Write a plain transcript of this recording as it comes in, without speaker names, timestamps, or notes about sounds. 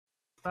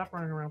Stop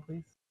running around,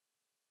 please.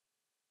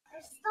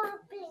 I'm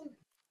stomping.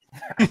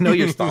 I know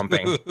you're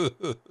stomping.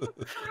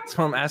 That's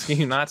what I'm asking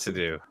you not to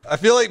do. I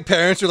feel like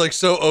parents are like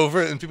so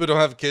over it and people don't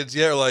have kids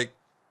yet are like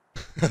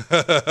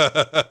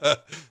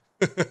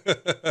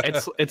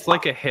It's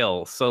like a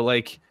hill. So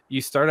like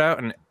you start out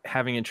and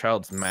having a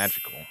child's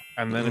magical,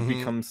 and then it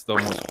becomes the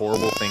most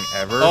horrible thing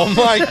ever. Oh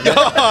my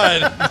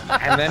god!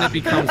 And then it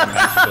becomes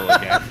magical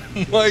again.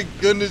 My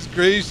goodness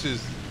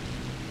gracious.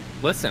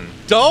 Listen.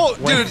 Don't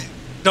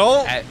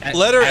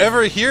let her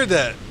ever hear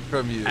that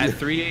from you.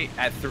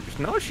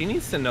 No, she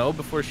needs to know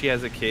before she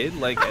has a kid.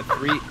 Like at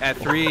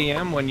 3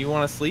 a.m. when you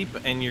want to sleep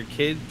and your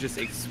kid just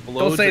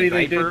explodes a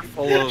diaper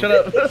full of. Shut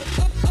up.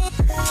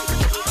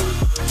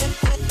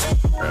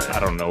 I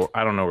don't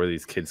know where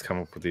these kids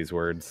come up with these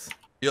words.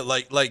 Yeah,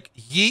 like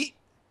yeet.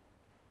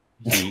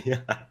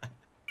 Yeet.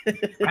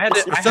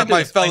 What's up,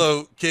 my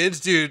fellow kids,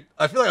 dude?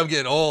 I feel like I'm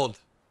getting old.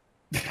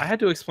 I had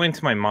to explain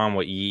to my mom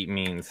what yeet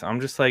means. I'm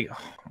just like,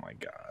 oh my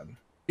god.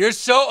 You're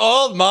so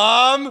old,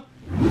 Mom.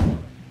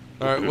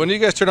 All right, when do you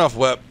guys turn off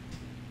WEP?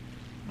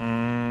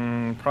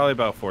 Probably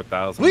about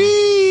 4,000.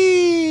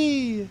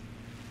 Whee!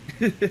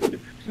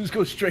 Just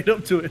go straight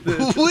up to it.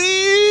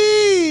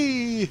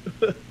 Whee!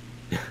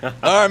 All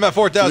right, I'm at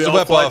 4,000.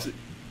 WEP off.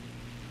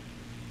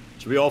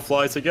 Should we all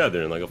fly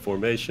together in like a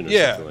formation? Or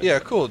something like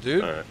that? Cool,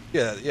 dude. All right.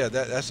 Yeah,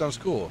 that sounds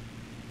cool.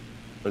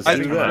 Let's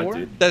do that,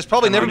 dude. That's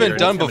probably never been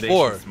done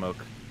before.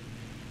 Smoke.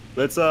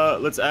 Let's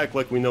act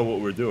like we know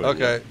what we're doing.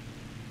 Okay.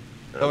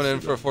 Yeah. Coming in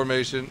for a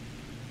formation.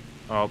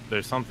 Oh,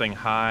 there's something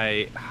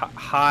high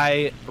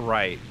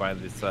right by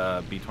this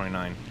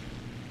B-29.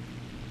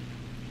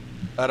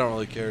 I don't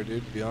really care,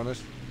 dude, to be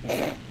honest.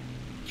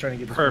 Trying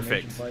to get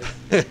perfect.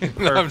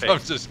 No, I'm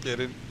just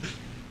kidding.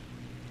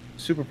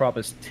 Super prop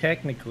is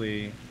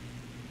technically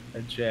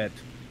a jet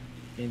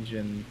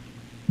engine.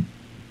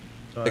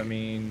 So I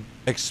mean,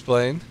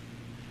 explain.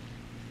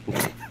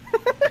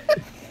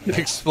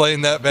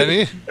 Explain that,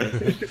 Benny.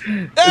 Hey!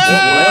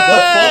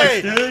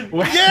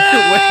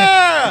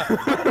 Yeah!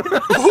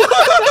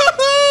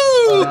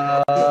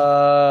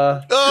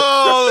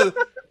 Oh,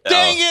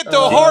 dang it!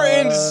 The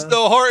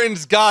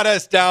Hortons got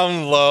us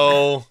down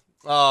low.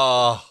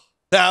 Oh,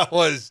 that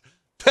was.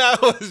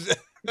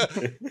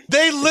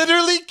 They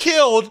literally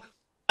killed.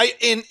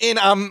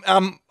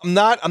 I'm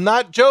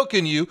not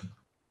joking you.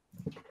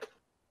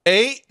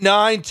 8,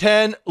 9,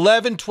 10,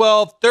 11,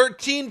 12,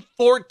 13,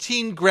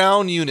 14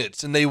 ground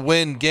units, and they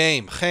win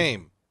game.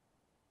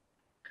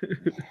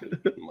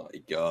 My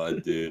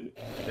God, dude.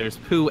 There's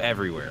poo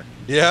everywhere.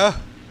 Yeah?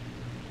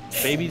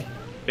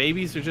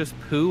 Babies are just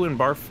poo and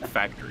barf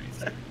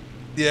factories.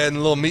 Yeah,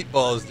 and little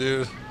meatballs,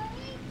 dude.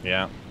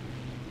 Yeah.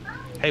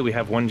 Hey, we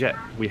have one jet.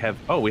 We have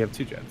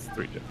 2 jets,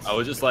 3 jets. I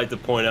would just like to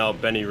point out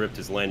Benny ripped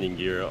his landing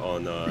gear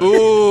on.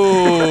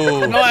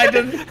 Ooh. No, I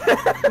didn't.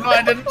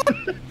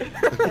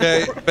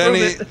 Okay,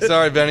 Benny.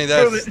 Sorry, Benny.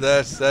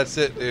 That's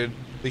it, dude.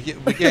 We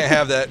can't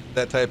have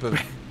that type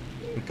of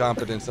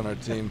incompetence on our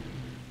team.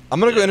 I'm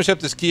gonna go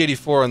intercept this Key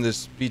 84 on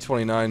this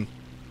B-29.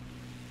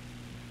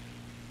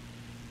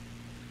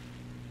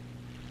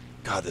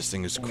 God, this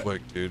thing is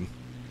quick, dude.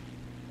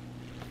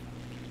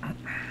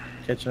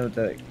 Catching up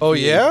that. Oh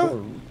yeah.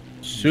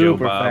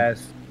 Super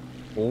fast.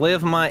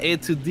 Leave my A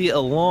to D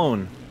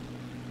alone.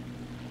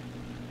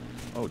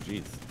 Oh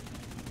jeez.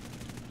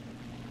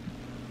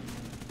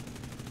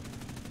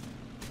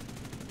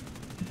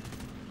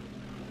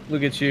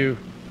 Look at you.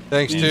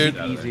 Thanks, dude.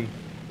 Easy.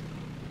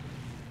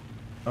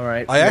 All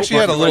right. I actually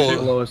had a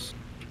little. Lowest.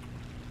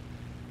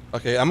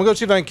 Okay, I'm gonna go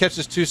see if I can catch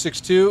this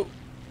 262.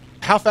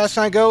 How fast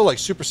can I go? Like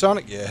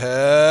supersonic?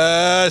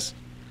 Yes.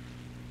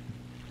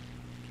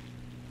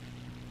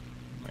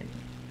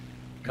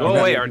 Go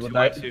away,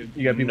 R2Y2.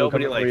 You got people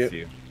Nobody coming for likes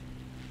you.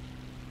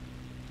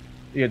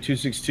 You got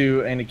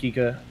 262 and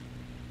Akika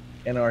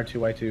and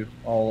R2Y2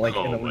 all like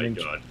in a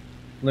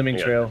lemming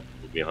trail.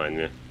 Behind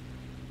me.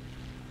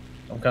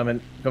 I'm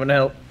coming to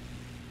help.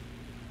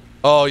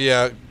 Oh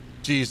yeah,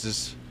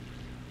 Jesus.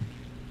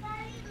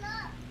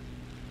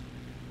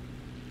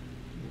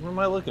 Where am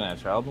I looking at,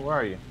 child? Where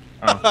are you?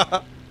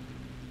 Oh.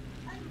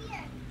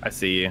 I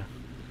see you.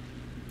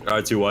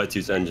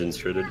 R2Y2's engine's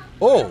critted.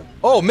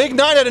 Oh, MiG-9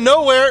 out of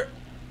nowhere.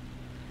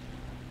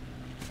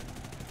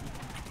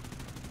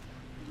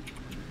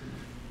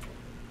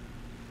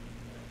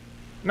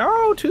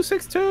 No,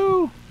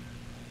 262.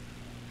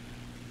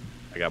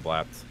 I got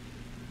blapped.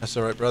 That's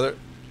all right, brother.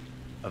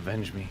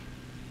 Avenge me.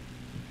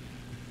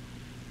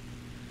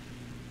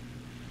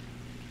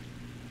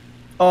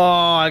 Oh,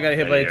 I got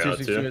hit by a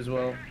 262 as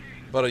well.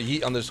 About a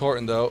yeet on this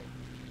Horton, though.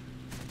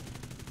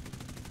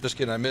 Just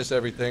kidding, I miss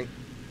everything.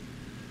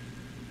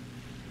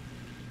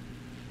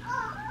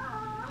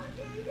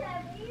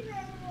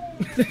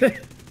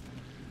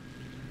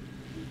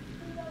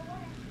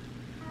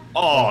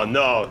 Oh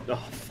no!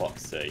 Oh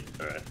fuck's sake!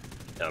 All right,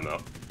 I'm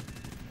out.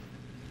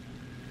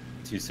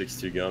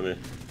 262 got me.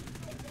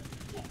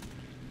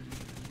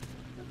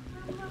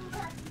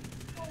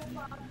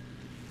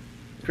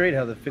 It's great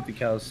how the 50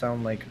 cals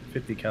sound like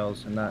 50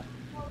 cals and not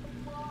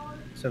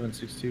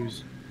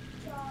 7.62s.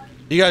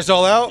 You guys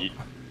all out?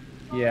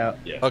 Yeah.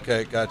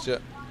 Okay, gotcha.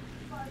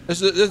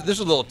 This is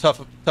a little tough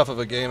of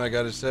a game, I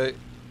gotta say.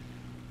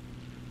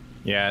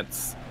 Yeah,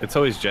 it's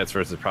always Jets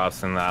versus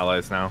Props and the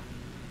Allies now.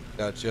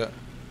 Gotcha.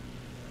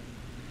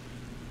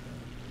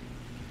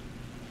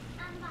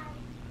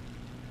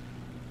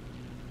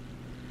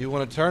 You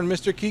want to turn,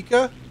 Mr.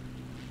 Kika?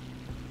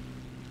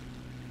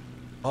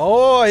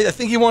 Oh, I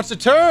think he wants to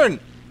turn.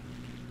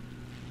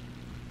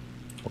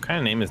 What kind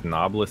of name is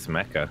Knobless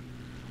Mecca?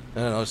 I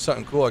don't know, it's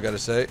something cool, I gotta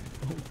say.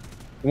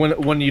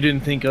 One you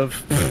didn't think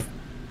of.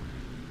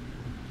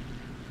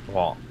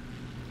 Well,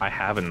 I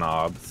have a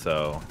knob,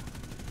 so...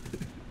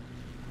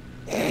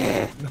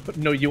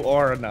 No, you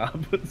are a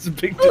knob. It's a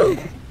big deal.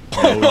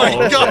 Oh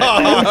my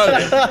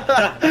god!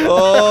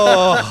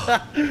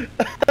 Oh.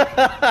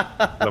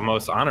 The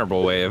most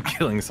honorable way of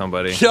killing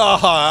somebody. Yeah,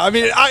 I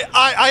mean,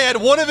 I had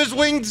one of his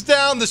wings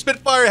down, the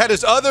Spitfire had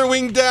his other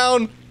wing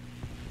down,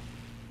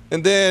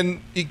 and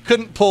then he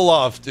couldn't pull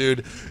off,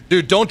 dude.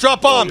 Dude, don't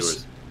drop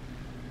bombs!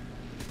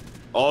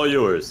 All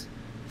yours.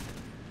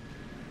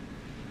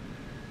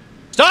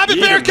 Stop it,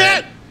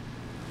 Bearcat!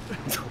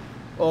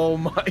 Oh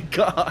my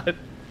god.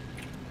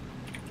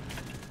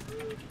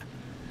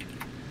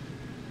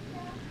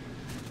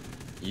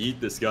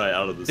 Eat this guy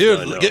out of the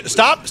Dude,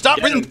 stop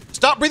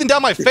breathing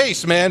down my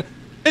face, man.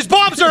 His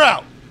bombs are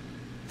out.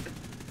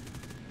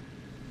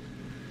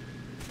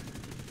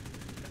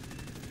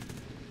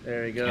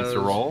 There he goes. Cancer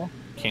roll.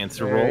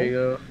 Cancer There roll. you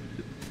go.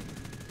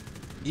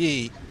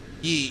 Yee.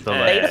 So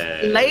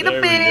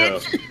Later,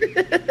 bitch.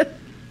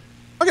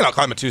 I can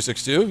outclimb a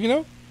 262, you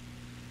know?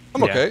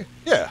 I'm okay.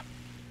 Yeah.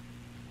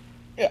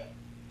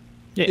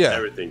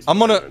 Everything's I'm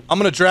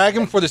gonna drag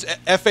him for this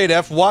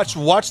F8F.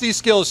 Watch these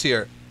skills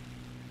here.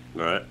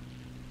 All right.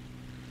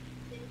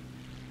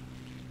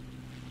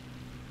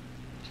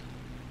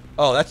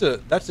 Oh, that's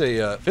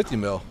a 50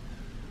 mil.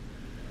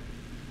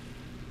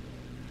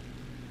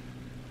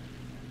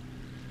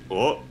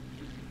 Oh.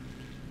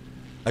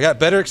 I got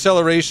better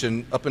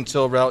acceleration up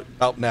until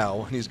about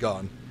now, and he's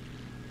gone.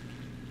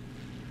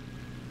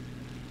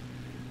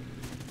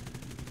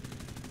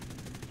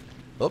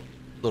 Oh, a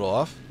little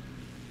off.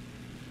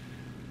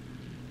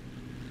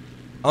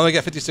 I only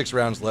got 56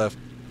 rounds left.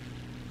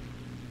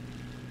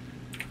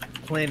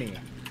 Plenty.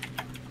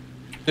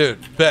 Dude,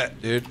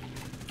 bet, dude.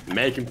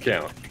 Make him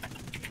count.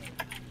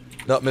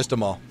 Nope, missed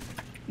them all.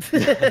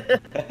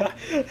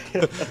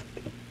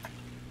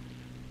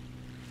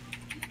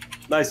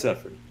 Nice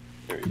effort.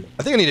 There you go.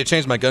 I think I need to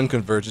change my gun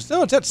convergence.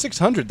 No, it's at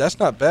 600. That's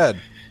not bad.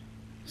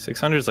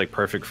 600 is like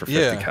perfect for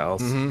 50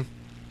 cals. Mm-hmm.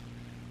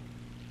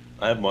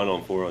 I have mine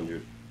on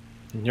 400.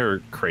 You're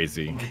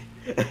crazy.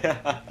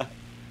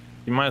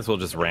 You might as well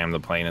just ram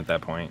the plane at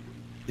that point.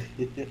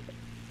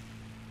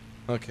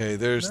 Okay,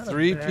 there's Not a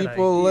 3 bad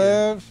people idea.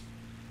 left.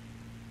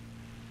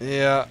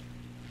 Yeah.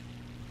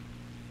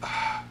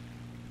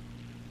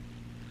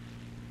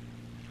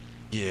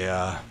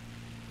 Yeah.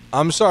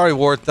 I'm sorry,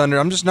 War Thunder.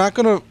 I'm just not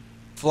gonna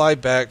fly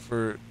back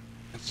for...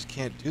 I just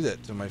can't do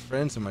that to my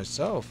friends and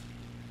myself.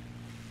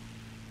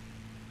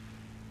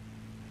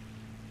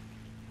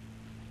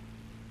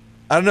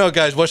 I don't know,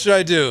 guys. What should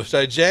I do? Should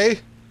I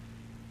J?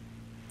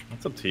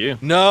 That's up to you.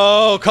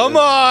 No, come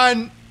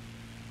on!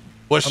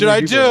 What should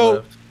I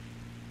do?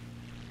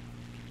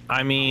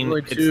 I mean,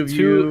 Like it's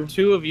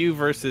two of you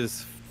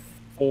versus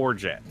 4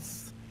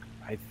 jets.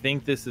 I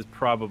think this is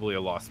probably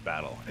a lost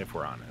battle, if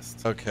we're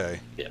honest. Okay.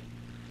 Yeah.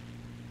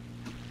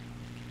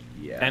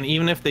 And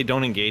even if they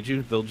don't engage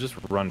you, they'll just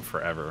run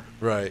forever.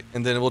 Right,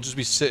 and then we'll just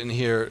be sitting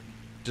here,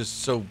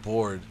 just so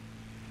bored.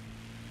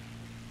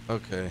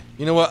 Okay.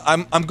 You know what?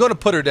 I'm gonna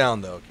put her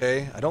down though.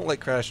 Okay. I don't like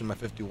crashing my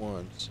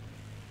 51s.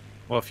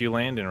 Well, if you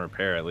land and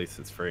repair, at least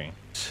it's free.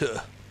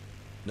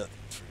 Nothing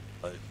free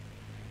in life.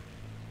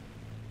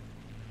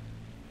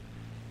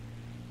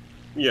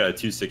 Yeah,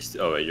 260.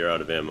 Oh wait, you're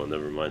out of ammo.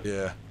 Never mind.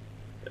 Yeah.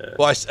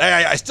 Well, I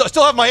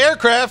still have my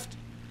aircraft.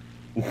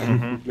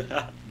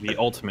 The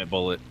ultimate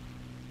bullet.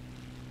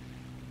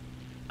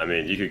 I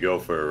mean, you could go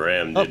for a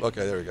ram. Oh, Dude.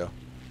 okay. There we go.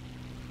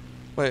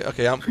 Wait.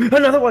 Okay.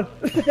 Another one.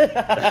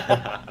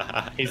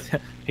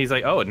 He's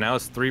like, oh, now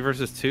it's 3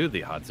 versus 2.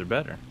 The odds are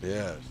better.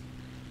 Yeah.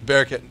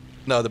 Bearcat.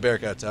 No, the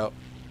Bearcat's out.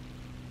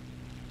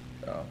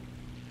 Oh.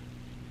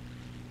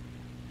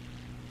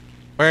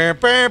 Oh, I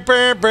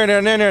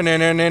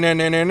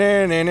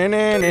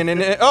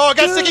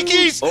got sticky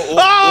keys!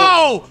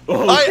 Oh!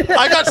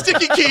 I got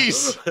sticky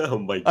keys! Oh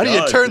my god. I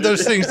need to turn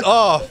those things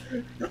off.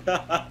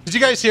 Did you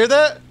guys hear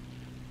that?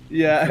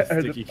 Yeah.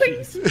 Sticky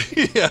keys.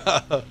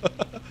 Yeah.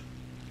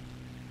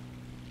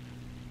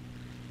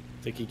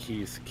 Sticky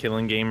keys.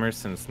 Killing gamers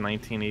since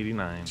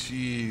 1989.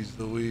 Jeez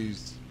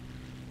Louise.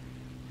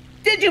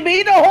 Did you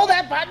mean to hold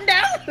that button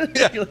down?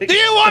 Yeah. Do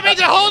you want me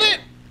to hold it?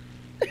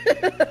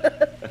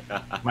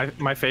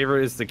 My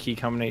favorite is the key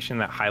combination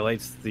that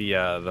highlights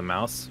the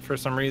mouse for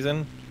some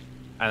reason,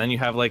 and then you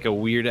have like a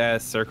weird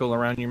ass circle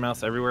around your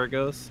mouse everywhere it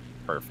goes.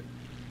 Perfect.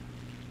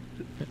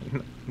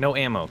 No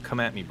ammo. Come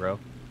at me, bro.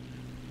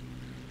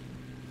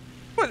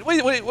 What do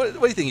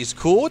you think? He's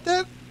cool with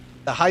that?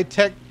 The high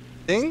tech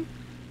thing?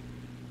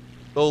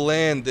 Go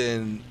land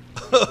in.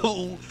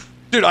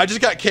 Dude, I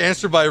just got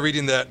cancer by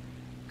reading that.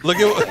 Look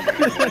at.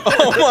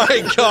 Oh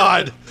my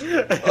god.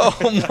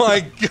 Oh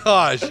my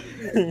gosh.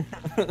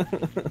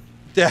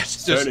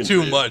 That's just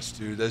too much,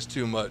 dude. That's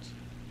too much.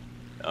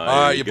 All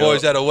right, you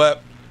boys out of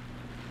wep.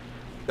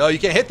 No, you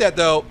can't hit that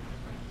though.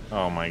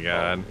 Oh my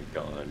god.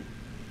 Oh my god.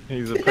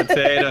 He's a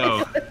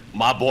potato.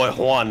 My boy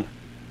Juan.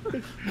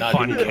 Not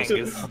Juan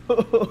hitting those,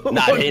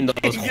 not hitting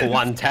those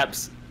Juan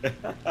taps.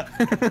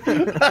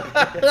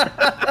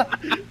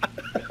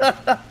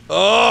 Oh,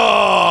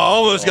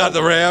 almost got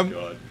the ram.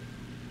 God.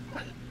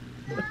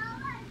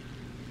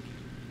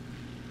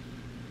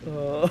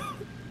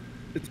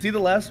 Is he the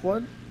last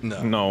one?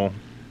 No. No.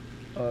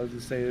 I was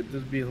just saying, it'd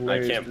just be I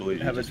hilarious. can't believe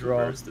you have just a draw.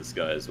 reversed this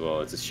guy as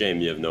well. It's a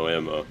shame you have no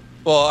ammo.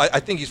 Well, I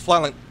think he's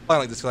flying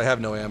like this because I have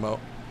no ammo,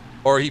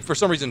 or he for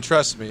some reason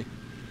trusts me.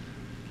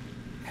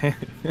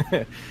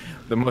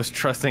 The most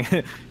trusting.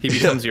 He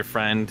becomes your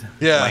friend.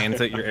 Yeah. Lands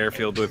at your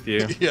airfield with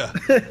you. Yeah.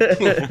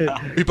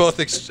 We both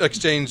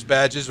exchanged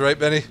badges, right,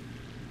 Benny?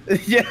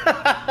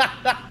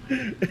 Yeah.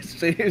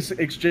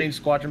 Exchange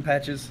squadron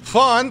patches.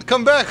 Fawn,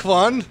 come back,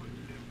 Fawn.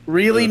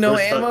 Really? For the No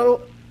first time.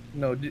 ammo?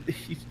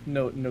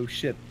 No, no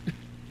shit.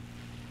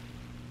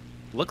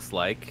 Looks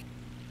like.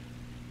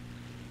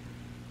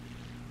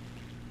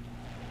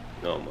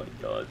 Oh my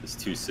god, this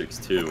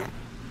 262.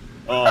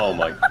 Oh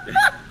my.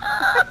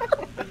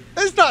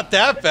 It's not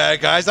that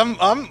bad, guys. I'm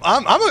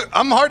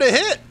hard to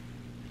hit.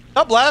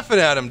 Stop laughing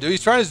at him, dude.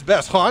 He's trying his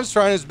best. Juan's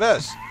trying his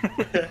best.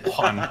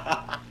 Juan.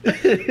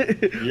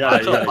 Yeah,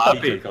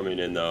 Kika coming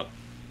in though.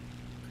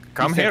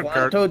 Come here,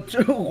 Kurt.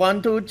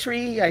 1, 2,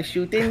 3. I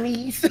shoot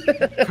enemies.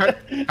 Kurt.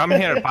 Come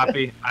here,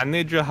 Papi. I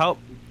need your help.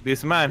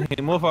 This man,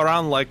 he move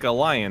around like a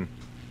lion.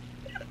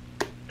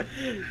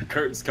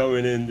 Kurt's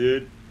coming in,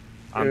 dude.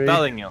 I'm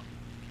telling you.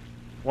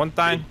 One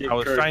time, Big I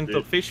was Kurt, trying to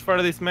dude. fish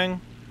for this man.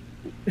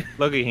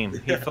 Look at him.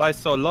 He flies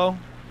so low.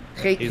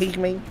 Hate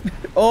me.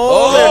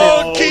 Oh,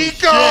 there it is.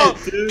 Kiko! Oh,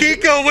 shit, dude.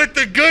 Kiko with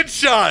the good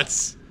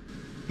shots.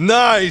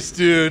 Nice,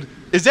 dude.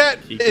 Is that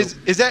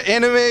is that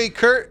anime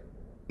Kurt?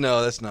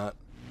 No, that's not.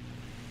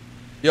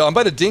 Yo, I'm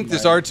about to dink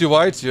this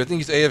R2Y2. I think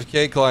he's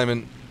AFK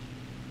climbing.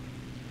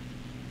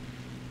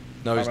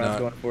 No, he's Comrade's not.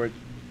 going for it.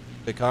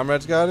 Hey,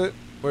 Comrade's got it?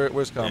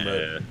 Where's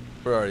Comrade? Yeah.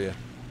 Where are you?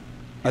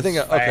 I He's think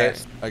okay,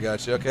 fast. I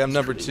got you. Okay, I'm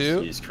number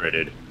 2. He's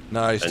critted.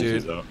 Nice,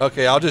 Engines dude. up.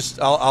 Okay,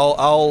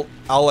 I'll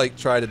like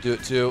try to do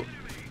it too.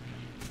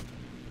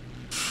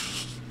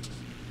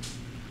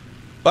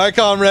 Bye,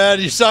 Comrade.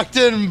 You sucked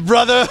in,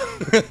 brother.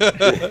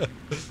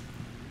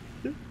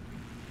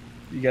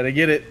 You gotta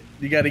get it.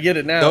 You gotta get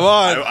it now. Come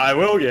on. I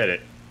will get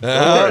it.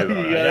 Uh-huh. Don't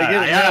worry You about gotta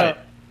get I it got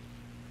now.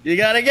 You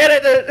gotta get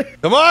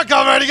it. Come on,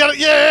 Comrade. You got it.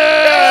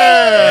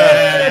 Yeah.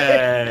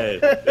 Hey,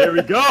 there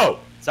we go.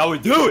 That's how we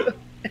do it.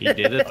 He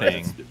did a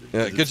thing.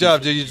 Yeah, good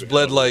job, dude. You just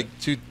bled like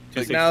two.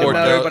 Like Now, four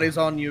now down. everybody's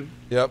on you.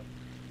 Yep.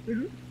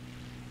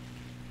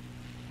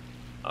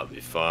 I'll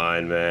be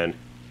fine, man.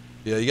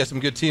 Yeah, you got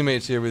some good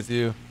teammates here with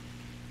you.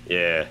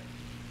 Yeah.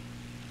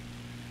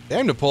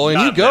 Damn, Napoleon,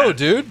 Not you go, bad.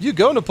 dude. You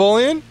go,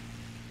 Napoleon.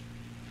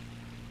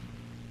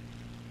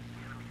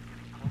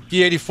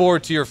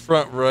 P-84 to your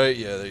front right.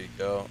 Yeah, there you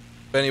go.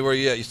 Benny, where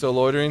you at? You still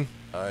loitering?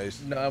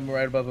 Nice. No, I'm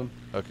right above him.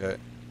 Okay.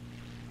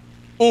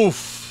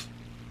 Oof.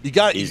 You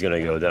got. He's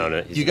gonna go down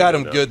it. You got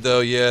him good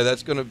though. Yeah,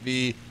 that's gonna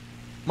be.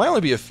 Might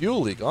only be a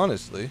fuel leak,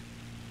 honestly.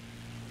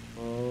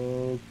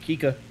 Oh,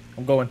 Kika.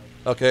 I'm going.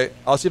 Okay,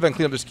 I'll see if I can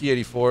clean up this Key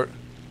 84.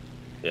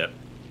 Yep.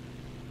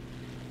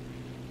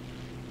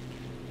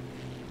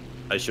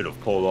 I should have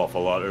pulled off a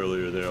lot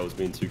earlier there. I was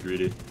being too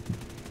greedy.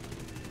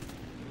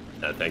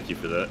 Thank you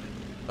for that.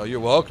 Oh, you're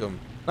welcome.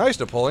 Nice,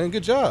 Napoleon.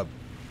 Good job.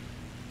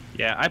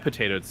 Yeah, I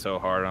potatoed so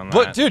hard on that.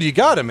 But dude, you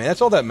got him, man.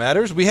 That's all that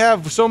matters. We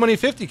have so many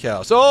 50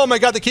 cals. Oh my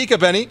God, the Kika,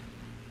 Benny.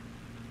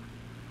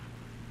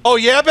 Oh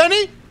yeah,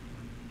 Benny.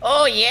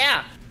 Oh,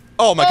 yeah.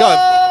 Oh my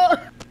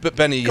God. But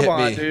Benny, you Come hit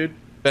on, me. dude.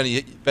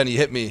 Benny, you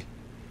hit me.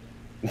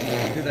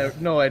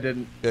 No, I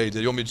didn't. Yeah, you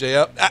did. You want me to J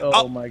up?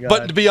 Oh my God.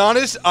 But to be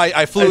honest,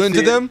 I flew I into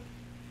see it. them.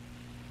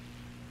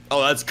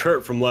 Oh, that's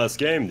Kurt from last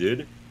game,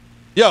 dude.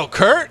 Yo,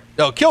 Kurt.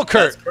 Yo, kill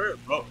Kurt. That's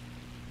Kurt, bro.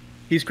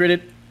 He's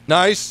critted.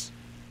 Nice.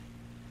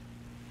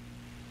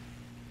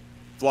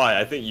 Fly,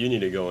 I think you need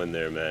to go in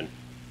there, man.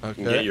 And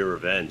get Okay. your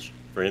revenge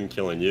for him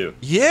killing you.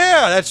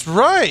 Yeah, that's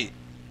right.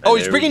 Oh,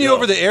 he's there bringing we you go.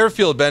 over the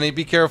airfield, Benny.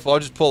 Be careful. I'll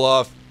just pull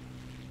off.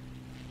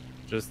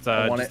 Just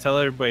want just it. tell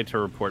everybody to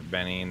report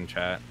Benny in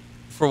chat.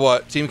 For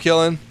what? Team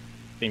killing?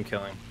 Team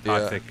killing. Yeah.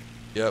 Toxic.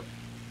 Yep.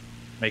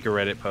 Make a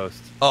Reddit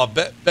post. Oh,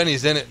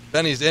 Benny's in it.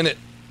 Benny's in it.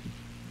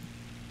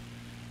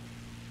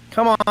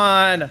 Come on.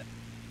 I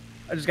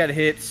just got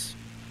hits.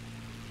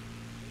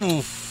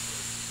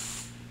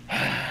 Oof.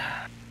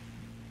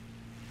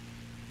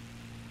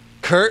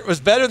 Kurt was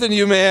better than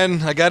you,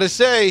 man. I gotta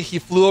say, he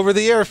flew over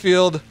the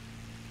airfield.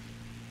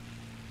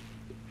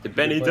 Did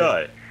Benny Good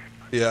play. die?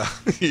 Yeah.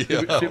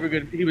 Yeah. Super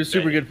good. He was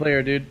super good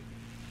player, dude.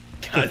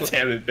 God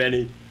damn it,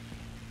 Benny.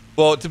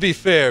 Well, to be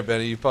fair,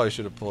 Benny, you probably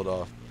should have pulled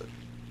off.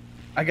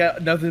 I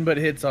got nothing but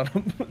hits on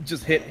him.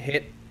 Just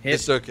hit.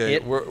 It's okay.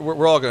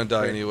 We're all gonna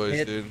die Hit. anyways,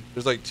 Hit. dude.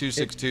 There's like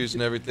 262s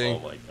and everything. Oh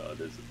my god,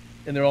 this is...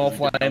 And they're all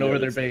flying over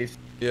their base.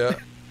 Yeah.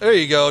 There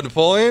you go,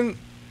 Napoleon.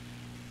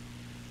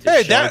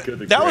 Hey, that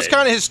was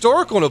kind of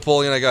historical,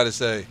 Napoleon. I gotta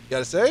say.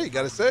 Gotta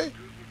say.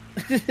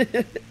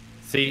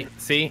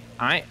 See,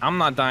 I'm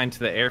not dying to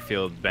the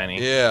airfield,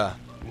 Benny. Yeah.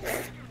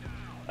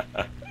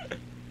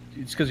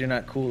 It's because you're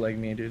not cool like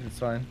me, dude. It's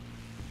fine.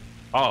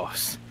 Oh,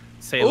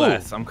 say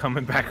less. I'm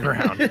coming back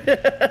around. Wait.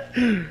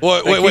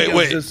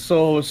 It's just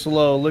so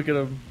slow. Look at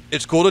him.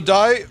 It's cool to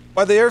die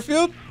by the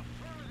airfield?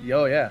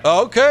 Yo, yeah.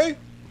 Oh, okay.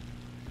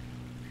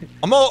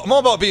 I'm all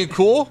about being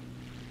cool.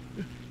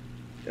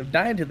 I'm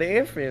dying to the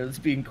airfield. It's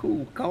being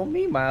cool. Call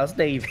me Miles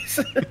Davis.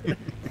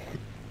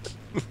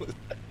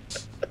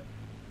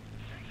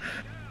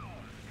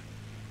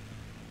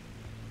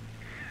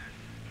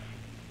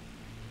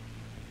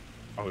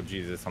 Oh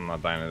Jesus, I'm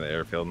not dying to the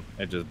airfield.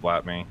 It just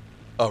blapped me.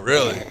 Oh,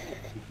 really?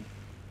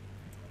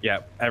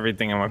 Yeah,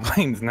 everything on my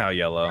plane's now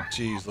yellow.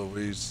 Jeez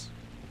Louise.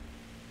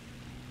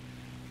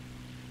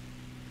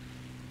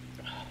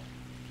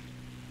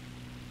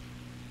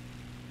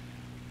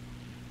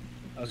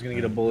 I was gonna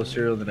get a bowl of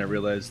cereal, then I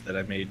realized that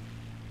I made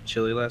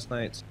chili last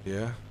night.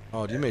 Yeah.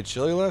 Oh, you made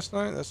chili last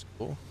night? That's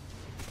cool.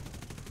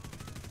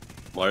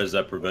 Why does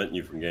that prevent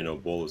you from getting a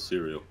bowl of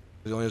cereal?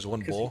 He only has one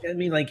bowl. I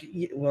mean, like,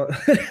 well,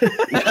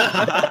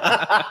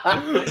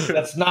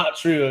 that's not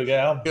true.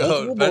 Okay,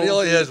 Yo, Benny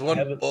only has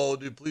one bowl,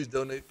 dude. Please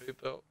donate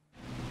PayPal.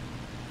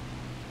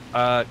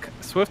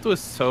 Swift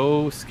was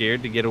so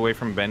scared to get away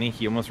from Benny,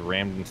 he almost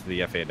rammed into the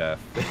F8F.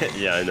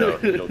 Yeah, I know.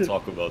 Don't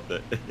talk about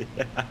that.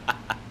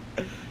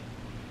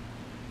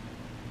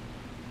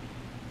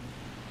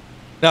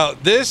 Now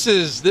this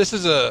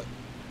is a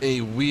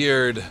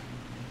weird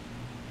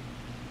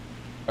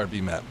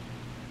RB map.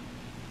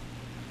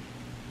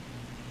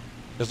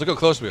 Just look how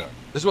close we are.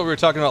 This is what we were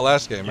talking about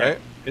last game, right?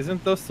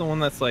 Isn't this the one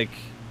that's like,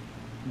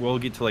 we'll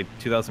get to like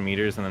 2,000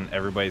 meters and then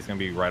everybody's gonna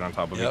be right on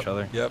top of each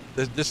other? Yep.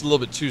 This is a little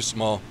bit too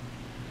small.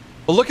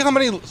 But look at how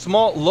many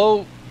small,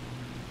 low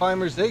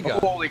climbers they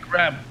got. Holy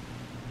crap!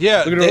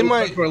 Yeah, look at they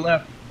might. To our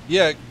left.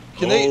 Yeah,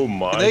 can they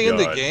in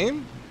the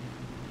game?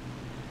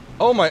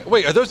 Oh my!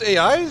 Wait, are those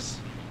AIs?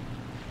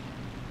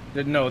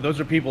 No, those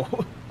are people.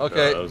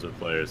 Okay. Those are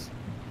players.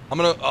 I'm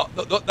gonna.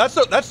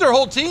 That's their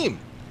whole team.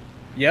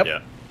 Yep.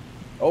 Yeah.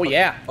 Oh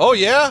yeah. Oh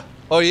yeah.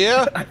 Oh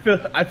yeah.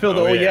 I feel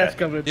the yes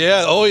coming.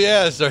 Yeah. Oh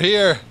yes, they're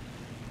here.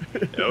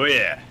 Oh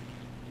yeah.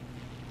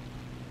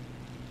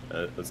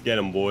 Let's get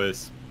them,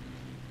 boys.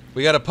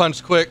 We gotta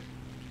punch quick.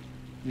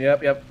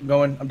 Yep.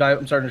 Going.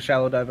 I'm starting to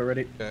shallow dive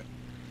already. Okay.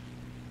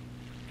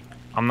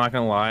 I'm not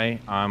gonna lie.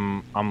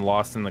 I'm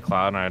lost in the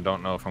cloud and I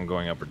don't know if I'm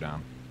going up or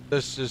down.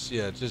 Just.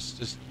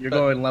 You're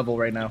going level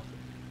right now.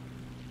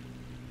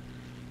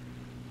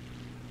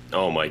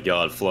 Oh my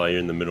god, Fly, you're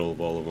in the middle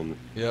of all of them.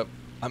 Yep.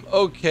 I'm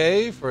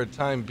okay for a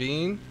time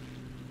being.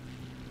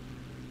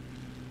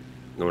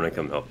 I'm gonna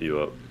come help you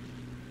up.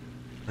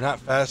 We're not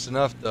fast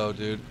enough though,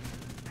 dude.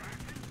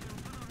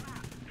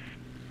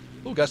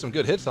 Ooh, got some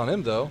good hits on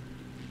him though.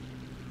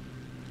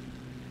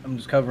 I'm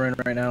just covering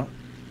right now.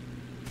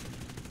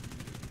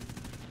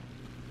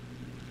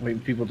 Waiting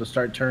for people to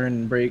start turn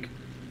and break.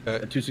 Okay.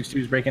 262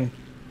 is breaking. To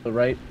the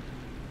right.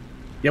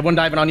 You have one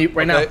diving on you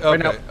right now. Right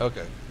now.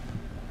 Okay.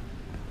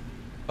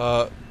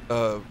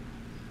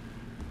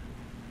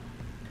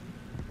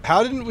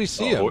 How didn't we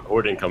see him?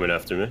 Horden coming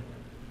after me.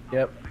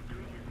 Yep.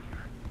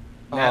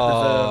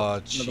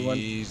 Oh,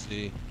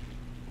 cheesy.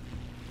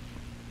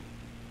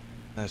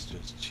 That's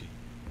just cheap.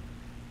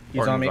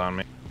 He's on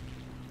me.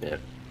 Yeah.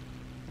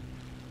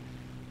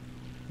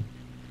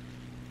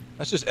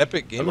 That's just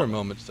epic gamer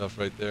moment stuff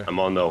right there. I'm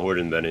on the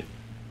Horden, Benny.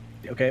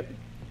 Okay.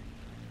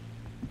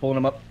 I'm pulling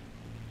him up.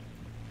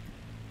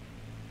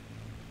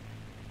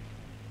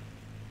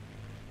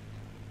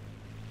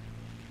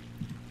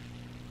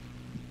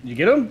 You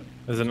get him?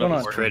 There's What's going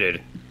another on? Critted.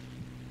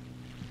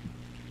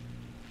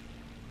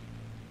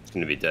 It's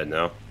gonna be dead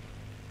now.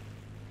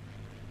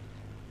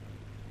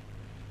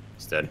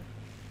 It's dead.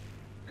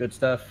 Good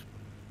stuff.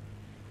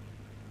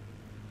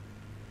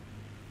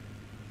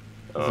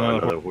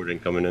 Another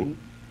Horden coming in.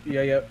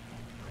 Yeah.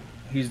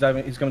 He's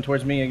diving. He's coming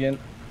towards me again.